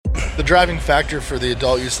The driving factor for the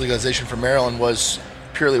adult use legalization for Maryland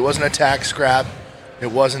wasn't a tax grab.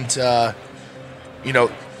 It wasn't,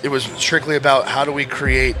 it was strictly about how do we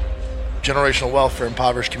create generational wealth for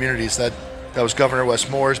impoverished communities. That was Governor Wes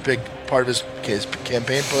Moore's big part of his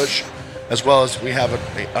campaign push, as well as we have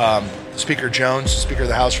Speaker Jones, Speaker of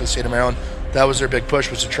the House for the state of Maryland. That was their big push,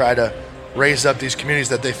 was to try to raise up these communities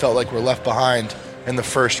that they felt like were left behind in the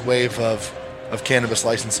first wave of cannabis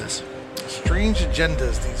licenses. Strange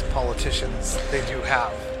agendas these politicians, they do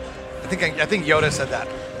have. I think Yoda said that.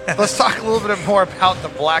 Let's talk a little bit more about the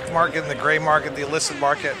black market and the gray market, the illicit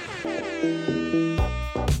market.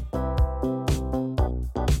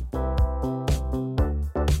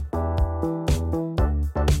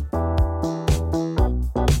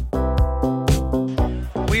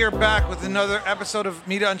 We are back with another episode of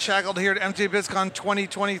Media Unshackled here at MJBizCon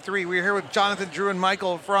 2023. We're here with Jonathan, Drew, and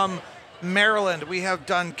Michael from Maryland. We have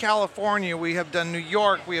done California. We have done New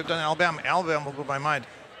York. We have done Alabama. Alabama blew my mind.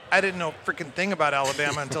 I didn't know a freaking thing about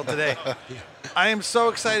Alabama until today. I am so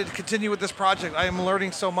excited to continue with this project. I am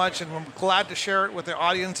learning so much, and I'm glad to share it with the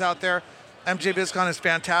audience out there. MJBizCon is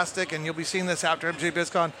fantastic, and you'll be seeing this after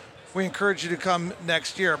MJBizCon. We encourage you to come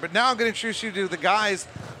next year. But now I'm going to introduce you to the guys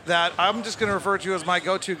that I'm just going to refer to as my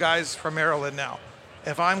go-to guys from Maryland now.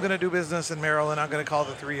 If I'm going to do business in Maryland, I'm going to call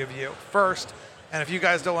the three of you first. And if you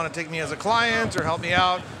guys don't want to take me as a client or help me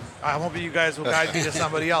out, I hope you guys will guide me to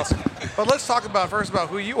somebody else. But let's talk first about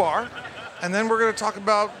who you are, and then we're going to talk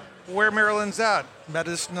about where Maryland's at.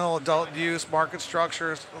 Medicinal, adult use, market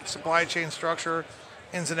structure, supply chain structure,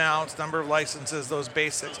 ins and outs, number of licenses, those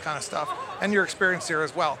basics kind of stuff, and your experience here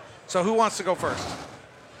as well. So who wants to go first?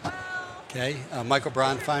 Okay, Michael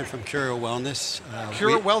Bronfein from Cura Wellness.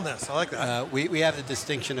 Wellness, I like that. We have the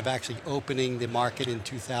distinction of actually opening the market in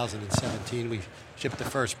 2017. We shipped the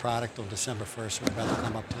first product on December 1st, so we're about to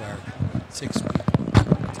come up to our 6 week.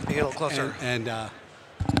 Get a little closer.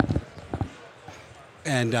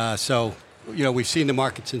 So, we've seen the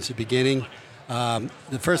market since the beginning.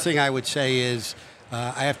 The first thing I would say is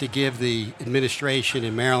I have to give the administration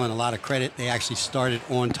in Maryland a lot of credit. They actually started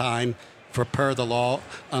on time per the law,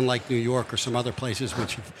 unlike New York or some other places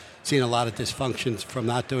which have seen a lot of dysfunctions from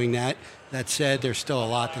not doing that. That said, there's still a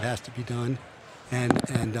lot that has to be done. We're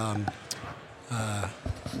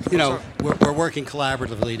working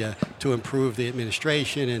collaboratively to improve the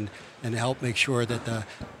administration and help make sure that the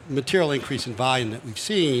material increase in volume that we've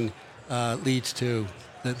seen leads to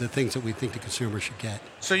the things that we think the consumer should get.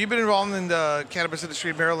 So you've been involved in the cannabis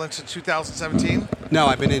industry in Maryland since 2017? No,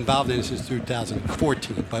 I've been involved in it since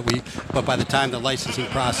 2014. But by the time the licensing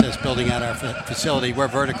process, building out our facility, we're a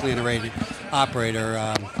vertically integrated operator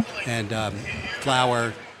and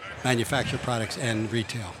flower, manufactured products, and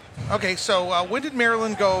retail. Okay, so when did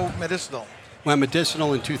Maryland go medicinal? Went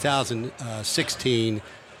medicinal in 2016.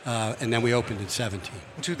 And then we opened in 17.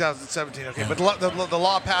 In 2017, okay. Yeah. But the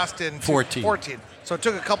law passed in 14. So it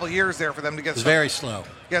took a couple of years there for them to get very slow.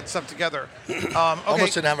 Get stuff together. Okay.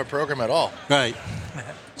 Almost didn't have a program at all. Right.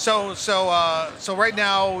 So right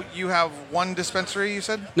now you have one dispensary, you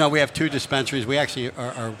said? No, we have two dispensaries. We actually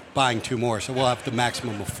are buying two more, so we'll have the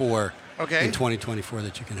maximum of 4 in 2024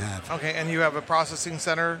 that you can have. Okay, and you have a processing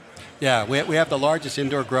center? Yeah, we have the largest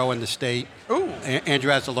indoor grow in the state. Ooh.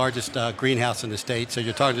 Andrew has the largest greenhouse in the state, so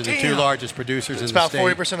you're talking to the two largest producers in the state. It's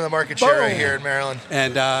about 40% of the market share right here in Maryland.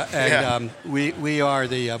 And we are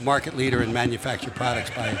the market leader in manufactured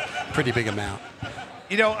products by a pretty big amount.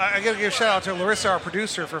 I got to give a shout out to Larissa, our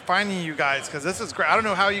producer, for finding you guys, because this is great. I don't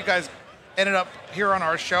know how you guys ended up here on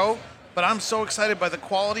our show, but I'm so excited by the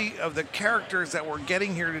quality of the characters that we're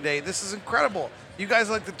getting here today. This is incredible. You guys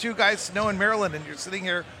are like the two guys to know in Maryland, and you're sitting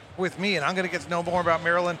here with me, and I'm going to get to know more about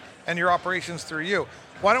Maryland and your operations through you.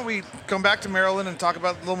 Why don't we come back to Maryland and talk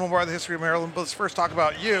about a little more about the history of Maryland, but let's first talk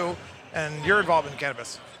about you and your involvement in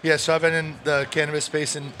cannabis. Yeah, so I've been in the cannabis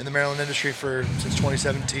space in the Maryland industry since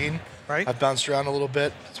 2017. Right. I've bounced around a little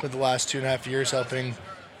bit. Spent the last 2.5 years helping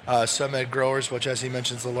Summit Growers, which, as he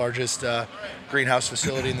mentioned, is the largest greenhouse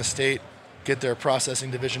facility in the state, get their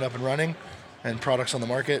processing division up and running and products on the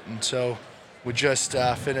market. And so we just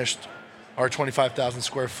finished our 25,000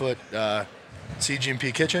 square foot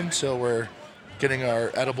CGMP kitchen, so we're getting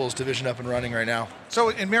our edibles division up and running right now. So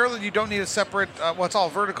in Maryland, you don't need a separate, it's all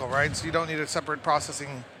vertical, right? So you don't need a separate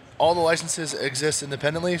processing. All the licenses exist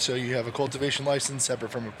independently, so you have a cultivation license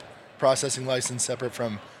separate from a processing license, separate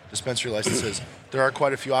from dispensary licenses. There are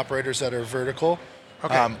quite a few operators that are vertical,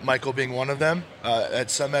 Michael being one of them. At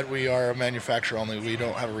Summit, we are a manufacturer only. We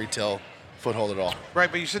don't have a retail foothold at all. Right,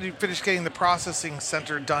 but you said you finished getting the processing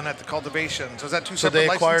center done at the cultivation. So is that two so separate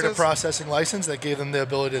licenses? So they acquired a processing license that gave them the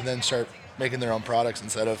ability to then start making their own products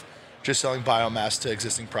instead of just selling biomass to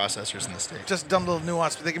existing processors in the state. Just dumb little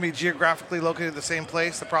nuance, but they can be geographically located in the same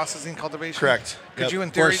place, the processing, cultivation? Correct. Could Yep. you,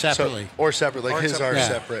 in theory... Or separately. Or separate, like Or his separate. are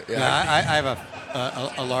separate. Yeah. Yeah, I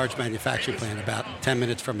have a large manufacturing plant about 10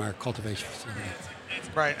 minutes from our cultivation facility.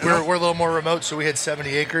 Right. We're a little more remote, so we had 70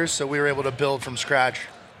 acres, so we were able to build from scratch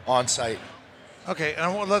on site. Okay,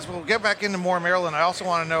 and we'll get back into more Maryland. I also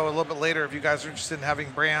want to know a little bit later if you guys are interested in having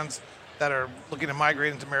brands that are looking to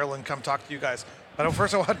migrate into Maryland, come talk to you guys. But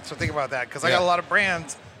first I want to think about that, because I got a lot of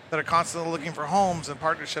brands that are constantly looking for homes and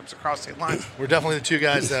partnerships across state lines. We're definitely the two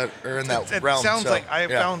guys that are in that It realm. sounds so, like I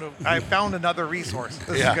yeah. found another resource.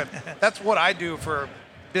 This Yeah. is good. That's what I do for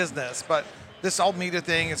business, but this whole media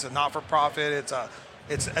thing, it's a not-for-profit,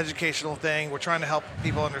 it's an educational thing. We're trying to help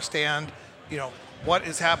people understand, what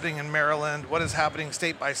is happening in Maryland, what is happening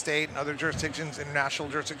state by state and other jurisdictions, international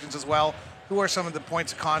jurisdictions as well. Who are some of the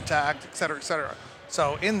points of contact, et cetera, et cetera.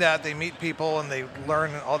 So in that, they meet people and they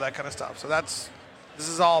learn all that kind of stuff. So this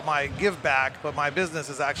is all my give back, but my business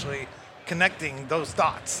is actually connecting those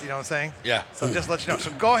dots. You know what I'm saying? Yeah. So just to let you know.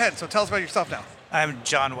 So go ahead. So tell us about yourself now. I'm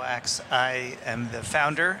John Wax. I am the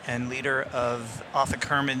founder and leader of Offutt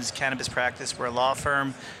Herman's Cannabis Practice. We're a law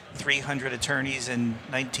firm, 300 attorneys and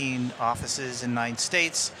 19 offices in 9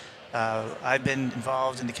 states. I've been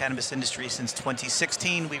involved in the cannabis industry since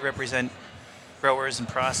 2016. We represent growers and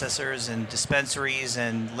processors and dispensaries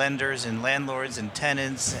and lenders and landlords and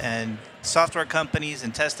tenants and software companies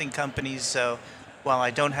and testing companies. So while I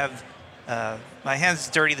don't have my hands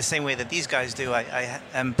dirty the same way that these guys do, I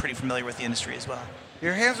am pretty familiar with the industry as well.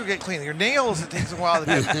 Your hands will get clean. Your nails, it takes a while to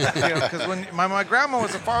do. Because when my grandma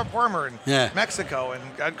was a farmer in Mexico, and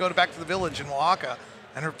I'd go back to the village in Oaxaca,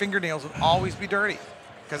 and her fingernails would always be dirty.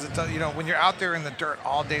 Because it's when you're out there in the dirt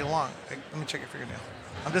all day long. Let me check your fingernail.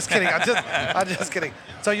 I'm just kidding. I'm just kidding.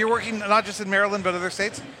 So you're working not just in Maryland, but other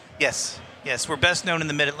states? Yes. We're best known in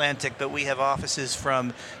the Mid-Atlantic, but we have offices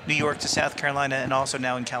from New York to South Carolina and also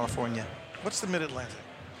now in California. What's the Mid-Atlantic?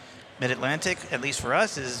 Mid-Atlantic, at least for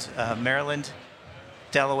us, is Maryland,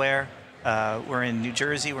 Delaware. We're in New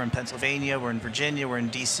Jersey. We're in Pennsylvania. We're in Virginia. We're in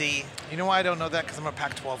D.C. You know why I don't know that? Because I'm a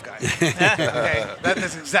Pac-12 guy. Okay, that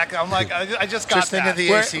is exactly. I'm like, I just got Just think that. of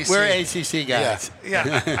the ACC. We're ACC guys.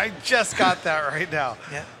 Yeah, I just got that right now.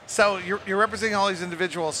 Yeah. So you're representing all these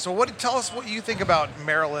individuals. So tell us what you think about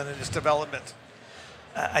Maryland and its development.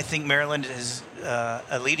 I think Maryland is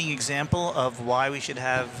a leading example of why we should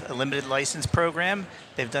have a limited license program.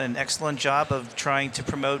 They've done an excellent job of trying to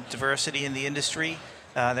promote diversity in the industry.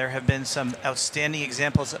 There have been some outstanding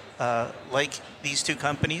examples like these two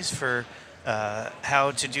companies for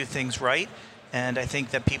how to do things right. And I think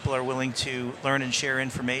that people are willing to learn and share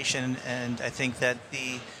information. And I think that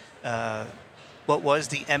what was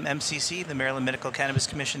the MMCC, the Maryland Medical Cannabis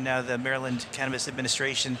Commission, now the Maryland Cannabis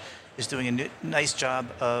Administration, is doing a nice job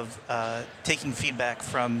of taking feedback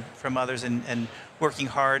from others and working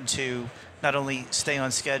hard to not only stay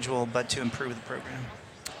on schedule, but to improve the program.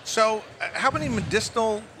 So how many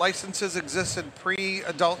medicinal licenses existed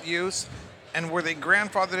pre-adult use, and were they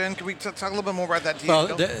grandfathered in? Can we talk a little bit more about that?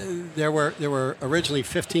 Well, there were originally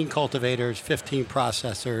 15 cultivators, 15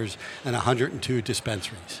 processors, and 102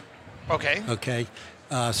 dispensaries. Okay. Okay.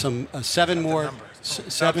 Seven more.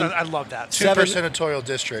 Seven. I love that. 2% senatorial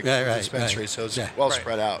district Right, dispensary, right. so it's Yeah. well Right.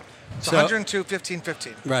 spread out. So 102, 15,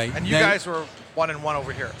 15. Right. And you Then- guys were 1 and 1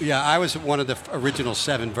 over here. Yeah, I was one of the original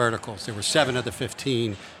 7 verticals. There were 7 of the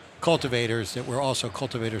 15 cultivators that were also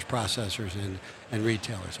cultivators, processors, and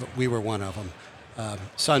retailers. We were one of them.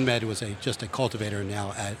 SunMed was just a cultivator and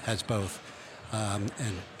now has both.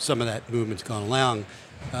 And some of that movement's gone along.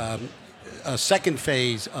 A second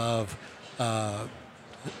phase of, I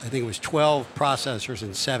think it was 12 processors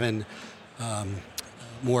and 7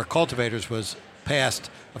 more cultivators was passed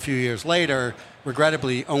a few years later.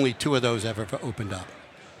 Regrettably, only 2 of those ever opened up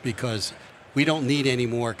because we don't need any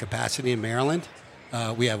more capacity in Maryland.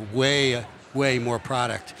 We have way more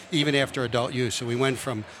product, even after adult use. So we went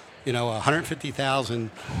from,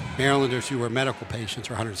 150,000 Marylanders who were medical patients,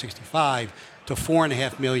 or 165, to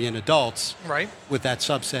 4.5 million adults, Right. with that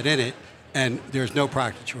subset in it, and there's no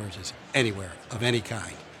product shortages anywhere of any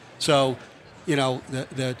kind. So,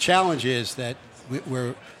 the challenge is that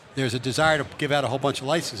there's a desire to give out a whole bunch of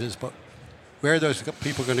licenses, but where are those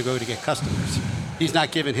people going to go to get customers? He's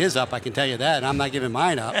not giving his up, I can tell you that, and I'm not giving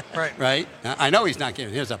mine up. Right. Now, I know he's not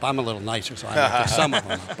giving his up. I'm a little nicer, so I might give some of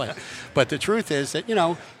them up. But the truth is that,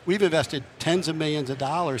 we've invested tens of millions of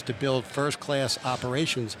dollars to build first-class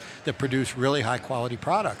operations that produce really high-quality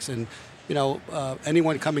products. And,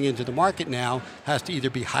 anyone coming into the market now has to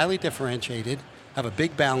either be highly differentiated, have a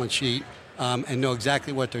big balance sheet, and know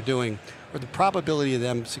exactly what they're doing, or the probability of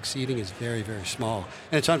them succeeding is very, very small.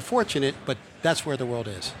 And it's unfortunate, but that's where the world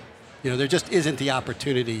is. There just isn't the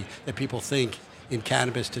opportunity that people think in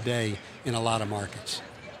cannabis today in a lot of markets.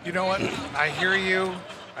 You know what? I hear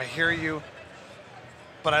you,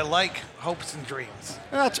 but I like hopes and dreams.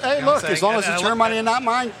 Hey, look, as long as it's your money and not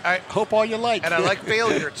mine, I hope all you like. And I like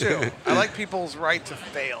failure, too. I like people's right to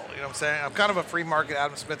fail. You know what I'm saying? I'm kind of a free market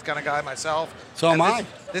Adam Smith kind of guy myself. So am I.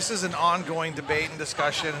 This is an ongoing debate and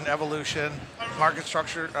discussion and evolution, market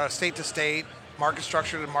structure, state to state, market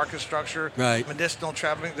structure to market structure, right. Medicinal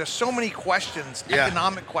traveling. There's so many questions,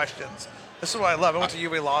 economic questions. This is what I love. I went to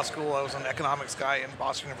UVA Law School. I was an economics guy in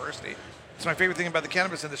Boston University. So my favorite thing about the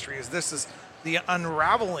cannabis industry is this is the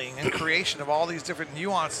unraveling and creation of all these different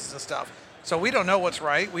nuances and stuff. So we don't know what's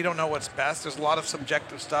right. We don't know what's best. There's a lot of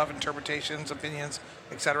subjective stuff, interpretations, opinions,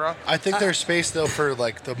 etc. I think there's space, though, for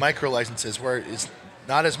like the micro licenses where it's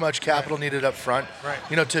not as much capital needed up front.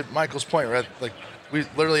 Right. To Michael's point, right? Like we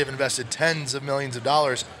literally have invested tens of millions of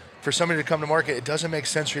dollars for somebody to come to market. It doesn't make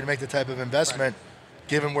sense for you to make the type of investment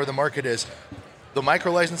given where the market is. The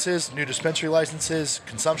micro licenses, new dispensary licenses,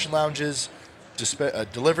 consumption lounges,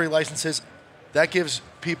 delivery licenses, that gives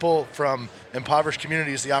people from impoverished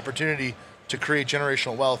communities the opportunity to create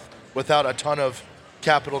generational wealth without a ton of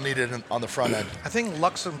capital needed on the front end. I think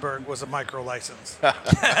Luxembourg was a micro license.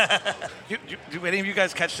 Do any of you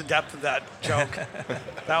guys catch the depth of that joke?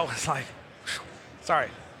 That was like, sorry.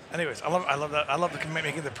 Anyways, I love that. I love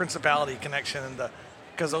making the principality connection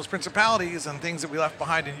because those principalities and things that we left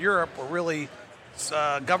behind in Europe were really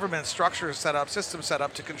government structures set up, systems set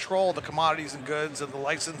up to control the commodities and goods and the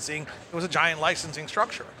licensing. It was a giant licensing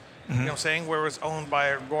structure, you know what I'm saying, where it was owned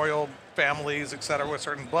by royal families, et cetera, with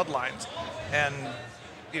certain bloodlines. And,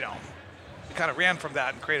 we kind of ran from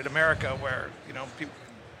that and created America where, people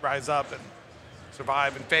rise up and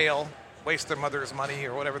survive and fail, waste their mother's money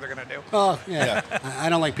or whatever they're going to do. Oh, yeah. I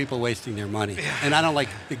don't like people wasting their money. Yeah. And I don't like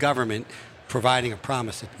the government providing a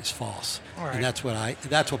promise that is false. Right. And that's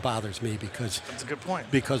what bothers me because that's a good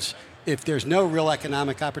point. Because if there's no real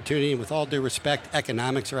economic opportunity, and with all due respect,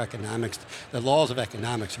 economics are economics. The laws of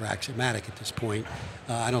economics are axiomatic at this point.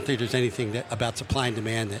 I don't think there's anything about supply and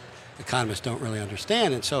demand that economists don't really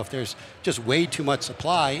understand. And so if there's just way too much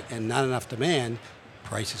supply and not enough demand,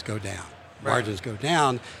 prices go down, margins go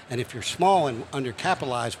down. And if you're small and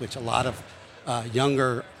undercapitalized, which a lot of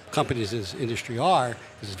younger companies in this industry are,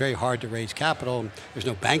 because it's very hard to raise capital. There's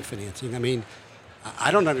no bank financing. I mean,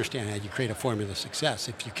 I don't understand how you create a formula of success.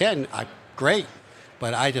 If you can, great,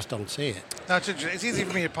 but I just don't see it. No, it's easy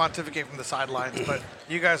for me to pontificate from the sidelines, but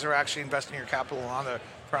you guys are actually investing your capital on the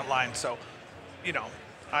front line. So,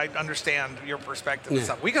 I understand your perspective and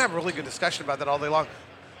stuff. We can have a really good discussion about that all day long.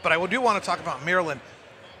 But I do want to talk about Maryland.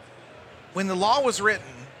 When the law was written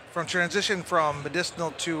from transition from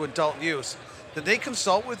medicinal to adult use, did they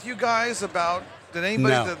consult with you guys about, did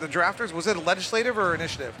anybody, No. the drafters, was it a legislative or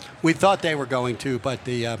initiative? We thought they were going to, but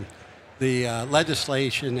the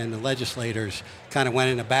legislation and the legislators kind of went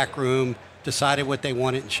in a back room, decided what they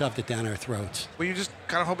wanted, and shoved it down our throats. Were you just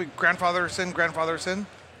kind of hoping grandfather sin?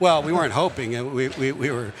 Well, we weren't hoping.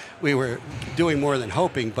 We were doing more than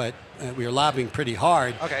hoping, but we were lobbying pretty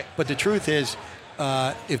hard. Okay. But the truth is,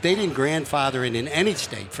 if they didn't grandfather in any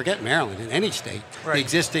state, forget Maryland, in any state, Right. the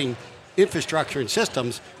existing infrastructure and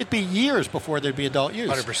systems, it'd be years before there'd be adult use.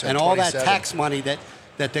 100%, and all that 27. tax money that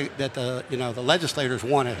the legislators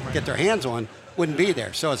want to get their hands on wouldn't be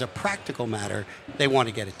there. So as a practical matter, they want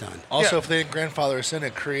to get it done. Also, Yeah. if they didn't grandfather us in,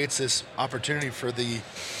 it creates this opportunity for the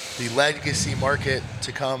legacy market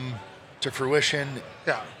to come to fruition.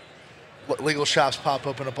 Yeah. Legal shops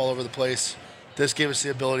open up all over the place. This gave us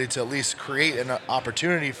the ability to at least create an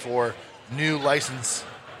opportunity for new licensed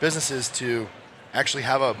businesses to actually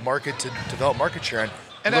have a market to develop market share in.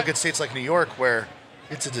 And Look at states like New York where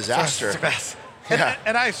it's a disaster. It's a mess. Yeah.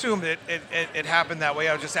 And I assumed it happened that way.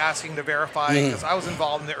 I was just asking to verify because I was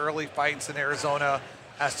involved in the early fights in Arizona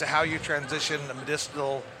as to how you transition the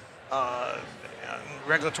medicinal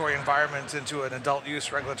regulatory environment into an adult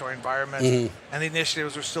use regulatory environment. And the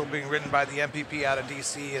initiatives were still being written by the MPP out of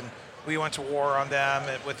D.C. and we went to war on them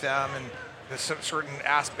and with them and there's certain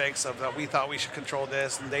aspects of that we thought we should control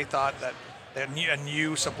this and they thought that a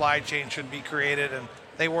new supply chain should be created and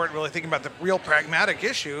they weren't really thinking about the real pragmatic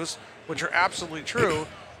issues, which are absolutely true.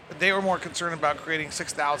 But they were more concerned about creating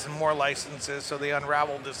 6,000 more licenses, so they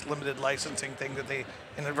unraveled this limited licensing thing that they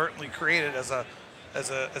inadvertently created as a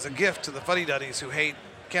gift to the fuddy-duddies who hate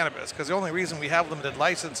cannabis. Because the only reason we have limited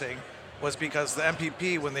licensing was because the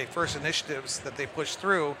MPP, when they first initiatives that they pushed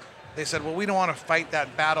through, they said, well, we don't want to fight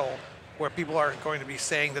that battle where people are going to be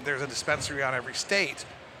saying that there's a dispensary on every state.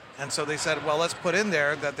 And so they said, well, let's put in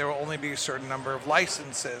there that there will only be a certain number of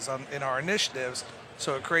licenses in our initiatives,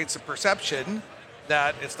 so it creates a perception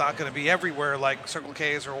that it's not going to be everywhere like Circle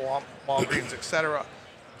K's or Walgreens, et cetera.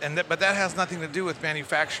 But that has nothing to do with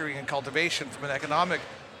manufacturing and cultivation from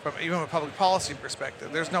even a public policy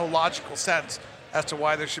perspective. There's no logical sense as to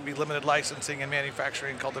why there should be limited licensing in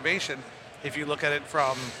manufacturing and cultivation if you look at it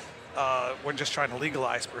from we're just trying to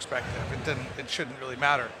legalize perspective. It shouldn't really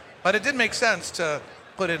matter. But it did make sense to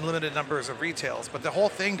put in limited numbers of retails. But the whole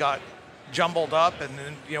thing got jumbled up, and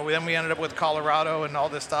then we ended up with Colorado and all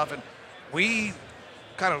this stuff, and we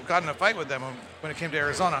kind of got in a fight with them when it came to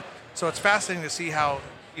Arizona. So it's fascinating to see how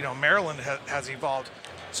Maryland has evolved.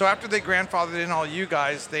 So after they grandfathered in all you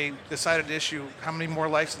guys, they decided to issue how many more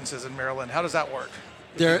licenses in Maryland? How does that work?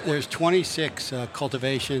 There's 26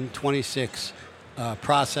 cultivation, 26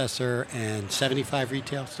 processor, and 75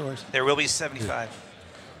 retail stores. There will be 75.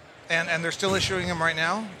 And they're still issuing them right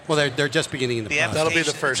now? Well, they're just beginning the process. That'll be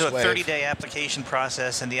the first wave. It's a wave. 30-day application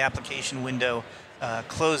process, and the application window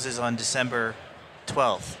closes on December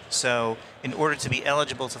 12th. So in order to be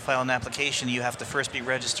eligible to file an application, you have to first be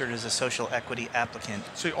registered as a social equity applicant.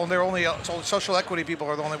 So social equity people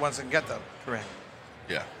are the only ones that can get them? Correct.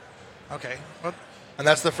 Yeah. Okay. And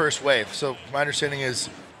that's the first wave. So my understanding is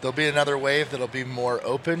there'll be another wave that'll be more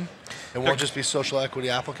open. It won't just be social equity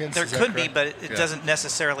applicants. There Is that could be, correct? but it doesn't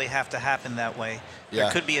necessarily have to happen that way. Yeah.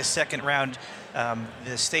 There could be a second round.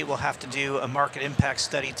 The state will have to do a market impact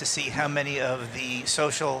study to see how many of the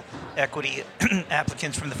social equity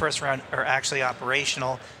applicants from the first round are actually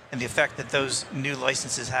operational and the effect that those new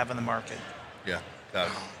licenses have on the market. Yeah. Got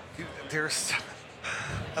it.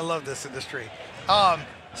 I love this industry.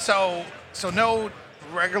 So no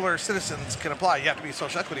regular citizens can apply. You have to be a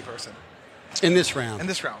social equity person. In this round. In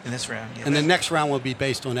this round, yeah. And the next round will be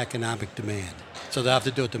based on economic demand. So they'll have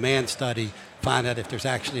to do a demand study, find out if there's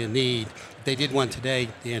actually a need. If they did one today,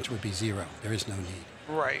 the answer would be zero. There is no need.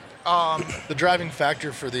 Right. The driving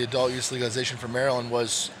factor for the adult use legalization for Maryland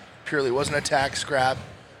wasn't a tax grab.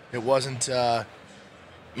 It wasn't, it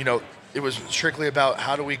was strictly about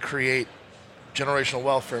how do we create generational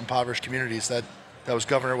wealth for impoverished communities. That was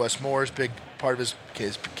Governor Wes Moore's big part of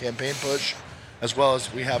his campaign push, as well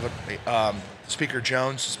as we have Speaker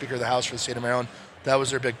Jones, Speaker of the House for the state of Maryland. That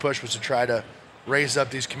was their big push, was to try to raise up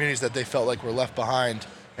these communities that they felt like were left behind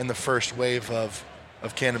in the first wave of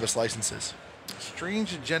cannabis licenses.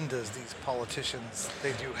 Strange agendas these politicians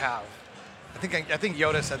they do have. I think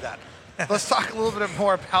Yoda said that. Let's talk a little bit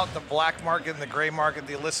more about the black market and the gray market,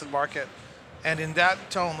 the illicit market. And in that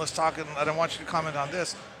tone, let's talk, and I don't want you to comment on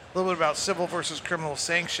this, a little bit about civil versus criminal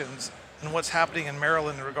sanctions and what's happening in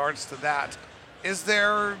Maryland in regards to that. Is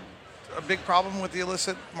there a big problem with the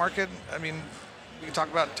illicit market? I mean, we can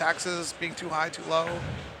talk about taxes being too high, too low.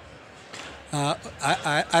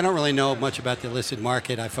 I don't really know much about the illicit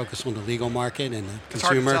market. I focus on the legal market and the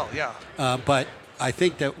consumer. It's hard to tell, yeah. But I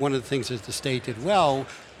think that one of the things that the state did well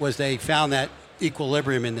was they found that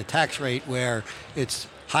equilibrium in the tax rate where it's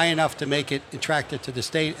high enough to make it attractive to the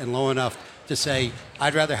state and low enough to say,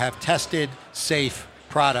 I'd rather have tested, safe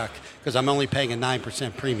product because I'm only paying a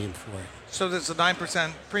 9% premium for it. So there's a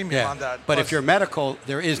 9% premium on that. But if you're medical,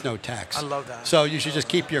 there is no tax. I love that. So you should just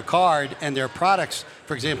keep your card and their products.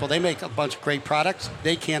 For example, they make a bunch of great products.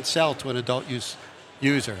 They can't sell to an adult use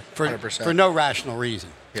user for 100%. for no rational reason.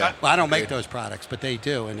 Yeah. Well, I don't make those products, but they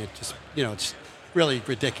do, and it just it's really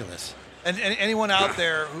ridiculous. And anyone out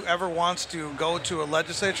there who ever wants to go to a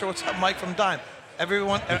legislature, what's up, Mike from Dime?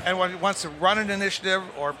 Anyone who wants to run an initiative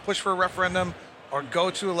or push for a referendum or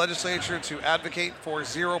go to a legislature to advocate for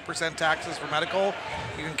 0% taxes for medical,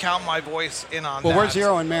 you can count my voice in on that. Well, we're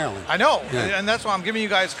zero in Maryland. I know, Yeah. and that's why I'm giving you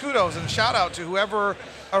guys kudos and shout out to whoever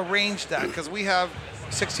arranged that, because we have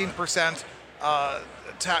 16%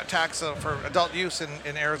 tax for adult use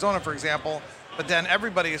in Arizona, for example, but then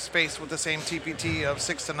everybody is faced with the same TPT of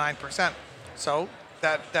 6 to 9%. So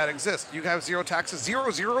that exists. You have zero taxes, zero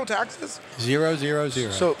taxes?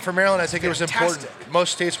 000. So for Maryland, I think it was Fantastic. important.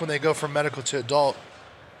 Most states, when they go from medical to adult,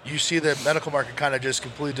 you see the medical market kind of just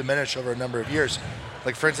completely diminish over a number of years.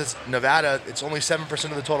 Like, for instance, Nevada, it's only 7%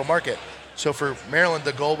 of the total market. So for Maryland,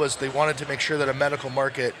 the goal was they wanted to make sure that a medical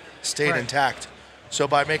market stayed intact. So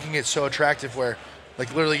by making it so attractive where,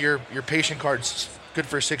 like, literally your patient card's good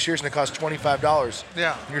for 6 years and it costs $25.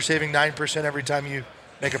 Yeah. And you're saving 9% every time you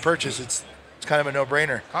make a purchase. It's kind of a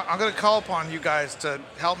no-brainer. I'm going to call upon you guys to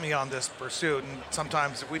help me on this pursuit, and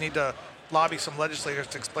sometimes if we need to lobby some legislators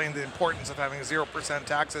to explain the importance of having 0%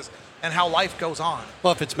 taxes and how life goes on.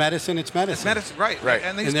 Well, if it's medicine, it's medicine. It's medicine, right. Right.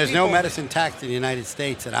 And there's no medicine tax in the United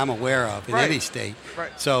States that I'm aware of in Right. any state.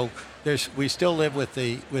 Right. So we still live with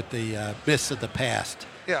the myths of the past.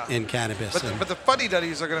 in cannabis. But the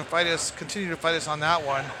fuddy-duddies are going to continue to fight us on that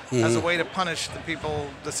one as a way to punish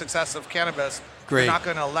the success of cannabis. Great. They're not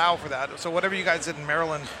going to allow for that. So whatever you guys did in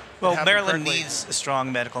Maryland. Well, happened Maryland correctly. needs a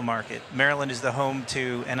strong medical market. Maryland is the home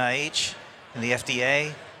to NIH and the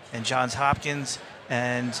FDA and Johns Hopkins,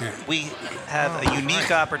 and we have a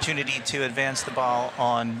unique opportunity to advance the ball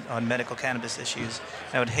on medical cannabis issues.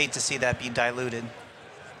 I would hate to see that be diluted.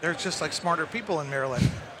 They're just like smarter people in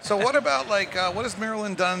Maryland. So what about what has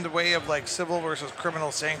Maryland done in the way of like civil versus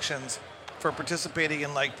criminal sanctions for participating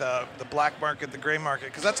in like the black market, the gray market?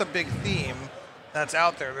 Because that's a big theme that's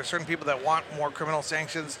out there. There's certain people that want more criminal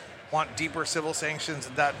sanctions, want deeper civil sanctions,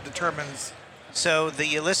 and that determines. So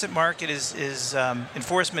the illicit market is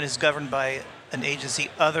enforcement is governed by an agency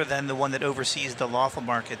other than the one that oversees the lawful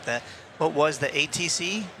market. That what was the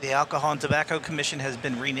ATC, the Alcohol and Tobacco Commission, has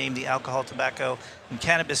been renamed the Alcohol, Tobacco, and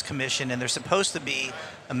Cannabis Commission, and there's supposed to be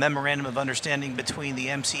a memorandum of understanding between the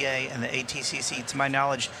MCA and the ATCC. To my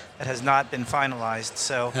knowledge, that has not been finalized.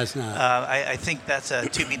 So Has not. I think that's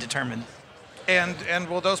to be determined. And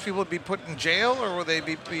will those people be put in jail, or will they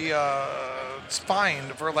be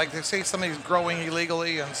fined for, like, they say somebody's growing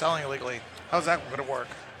illegally and selling illegally? How's that going to work?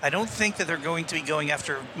 I don't think that they're going to be going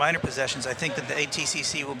after minor possessions. I think that the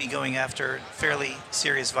ATCC will be going after fairly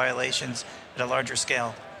serious violations at a larger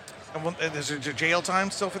scale. And is there jail time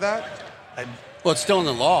still for that? Well, it's still in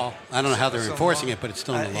the law. I don't know how they're enforcing it, but it's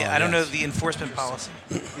still in the law. I don't know yes. the enforcement policy.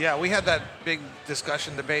 Yeah, we had that big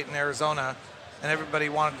discussion debate in Arizona, and everybody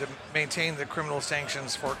wanted to maintain the criminal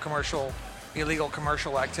sanctions for illegal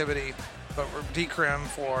commercial activity, but we're decrim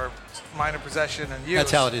for minor possession and use.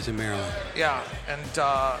 That's how it is in Maryland. Yeah, and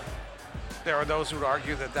there are those who would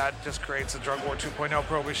argue that just creates a drug war 2.0,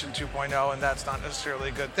 prohibition 2.0, and that's not necessarily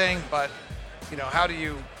a good thing. But how do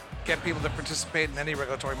you get people to participate in any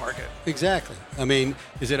regulatory market? Exactly. I mean,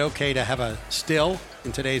 is it okay to have a still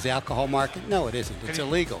in today's alcohol market? No, it isn't. It's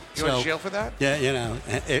illegal. You go to jail for that? Yeah,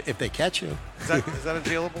 if they catch you. Is that a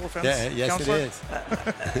jailable offense? Yeah, yes, Counselor? it is.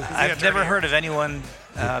 I've never heard of anyone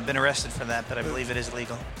been arrested for that, but I believe it is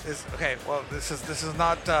legal. Okay, well, this is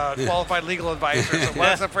not qualified legal advice. So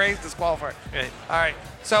what is the phrase? Disqualified. Right. All right.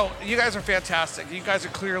 So you guys are fantastic. You guys are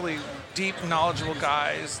clearly deep, knowledgeable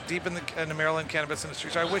guys, deep in the Maryland cannabis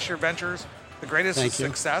industry. So I wish your ventures the greatest Thank you.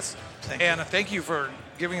 success. Thank you. And thank you for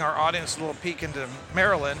giving our audience a little peek into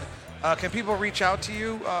Maryland. Can people reach out to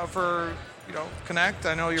you for connect?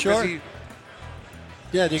 I know you're Sure. busy.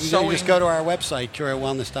 Yeah, you can Sowing- just go to our website,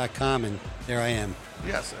 curewellness.com, and there I am.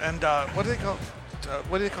 Yes. And what do they call?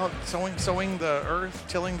 What do they call it? Sowing the earth,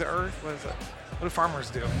 tilling the earth. What is it? What do farmers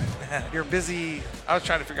do? You're busy. I was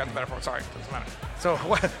trying to figure out the metaphor. Sorry, doesn't matter. So,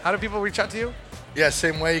 how do people reach out to you? Yeah,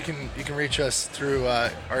 same way. You can reach us through our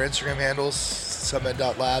Instagram handles,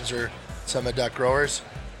 summit.labs or summit.growers.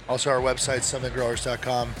 Also, our website,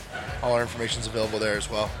 summitgrowers.com. All our information is available there as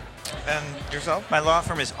well. And yourself? My law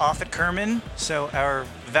firm is Offutt Kerman, so our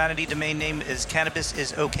vanity domain name is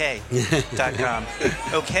cannabisisok.com.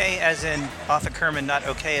 Okay as in Offutt Kerman, not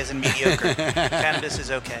okay as in mediocre. Cannabis is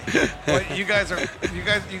okay. Well, you guys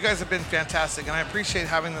have been fantastic, and I appreciate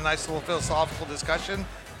having the nice little philosophical discussion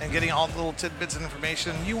and getting all the little tidbits of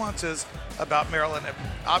information, nuances about Maryland.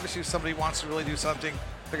 Obviously, if somebody wants to really do something,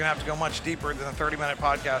 they're going to have to go much deeper than a 30-minute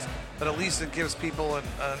podcast, but at least it gives people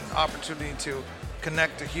an opportunity to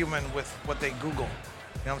connect a human with what they Google.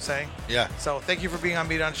 You know what I'm saying? Yeah. So thank you for being on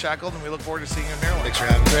Meet Unshackled, and we look forward to seeing you in Maryland. Thanks for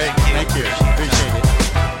having me. Great. Thank you. Appreciate it.